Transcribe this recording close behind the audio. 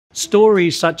Story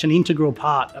is such an integral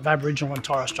part of Aboriginal and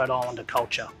Torres Strait Islander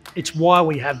culture. It's why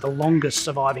we have the longest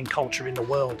surviving culture in the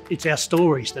world. It's our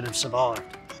stories that have survived.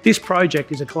 This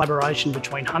project is a collaboration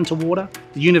between Hunterwater,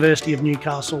 the University of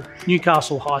Newcastle,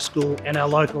 Newcastle High School and our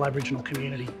local Aboriginal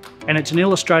community. And it's an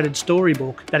illustrated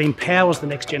storybook that empowers the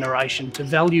next generation to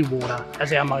value water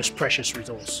as our most precious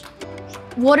resource.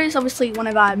 Water is obviously one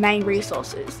of our main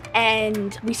resources,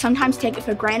 and we sometimes take it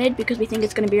for granted because we think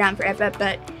it's going to be around forever,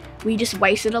 but we just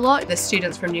waste it a lot. The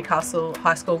students from Newcastle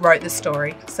High School wrote the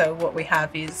story, so what we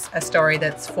have is a story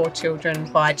that's for children,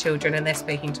 by children, and they're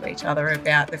speaking to each other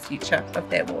about the future of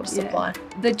their water supply.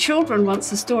 The children, once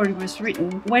the story was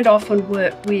written, went off and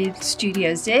worked with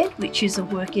Studio Z, which is a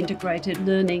work integrated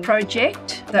learning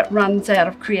project that runs out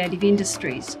of Creative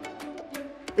Industries.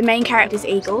 The main character is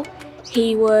Eagle.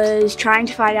 He was trying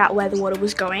to find out where the water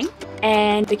was going,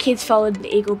 and the kids followed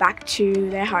the eagle back to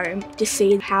their home to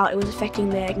see how it was affecting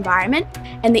their environment.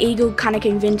 And the eagle kind of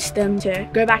convinced them to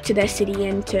go back to their city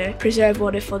and to preserve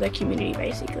water for their community,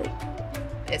 basically.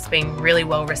 It's been really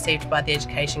well received by the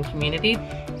education community.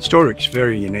 The story is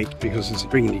very unique because it's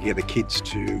bringing together kids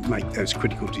to make those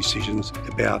critical decisions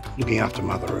about looking after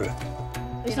Mother Earth.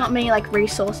 There's not many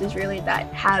resources really that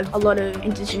have a lot of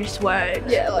Indigenous words.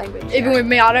 Yeah, language. Even with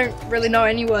me, I don't really know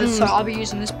any words, so I'll be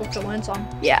using this book to learn some.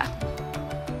 Yeah.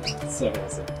 So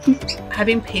awesome.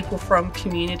 Having people from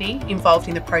community involved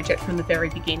in the project from the very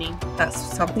beginning, that's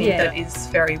something that is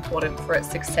very important for its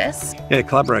success. Yeah,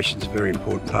 collaboration is a very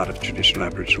important part of traditional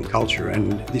Aboriginal culture,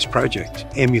 and this project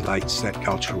emulates that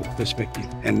cultural perspective,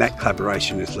 and that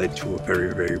collaboration has led to a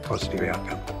very, very positive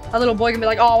outcome. A little boy can be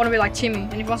like, oh, I want to be like Timmy,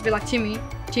 and if he wants to be like Timmy,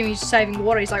 Timmy's saving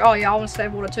water, he's like, oh yeah, I want to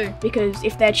save water too. Because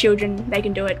if they're children, they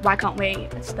can do it, why can't we?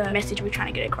 That's the message we're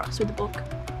trying to get across with the book.